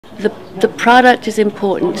The product is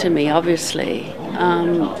important to me, obviously,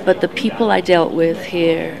 but the people I dealt with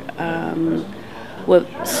here were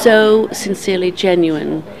so sincerely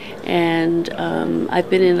genuine, and I've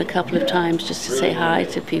been in a couple of times just to say hi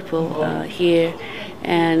to people here,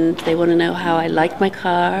 and they want to know how I like my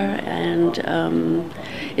car, and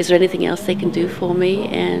is there anything else they can do for me,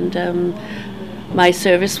 and my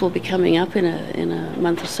service will be coming up in a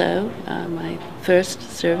month or so, my first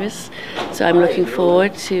service. So I'm looking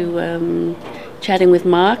forward to chatting with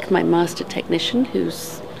Mark, my master technician,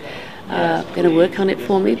 who's going to work on it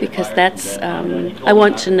for me, because that's I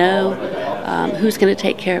want to know who's going to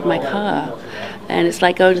take care of my car. And it's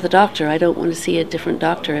like going to the doctor. I don't want to see a different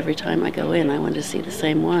doctor every time I go in. I want to see the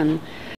same one.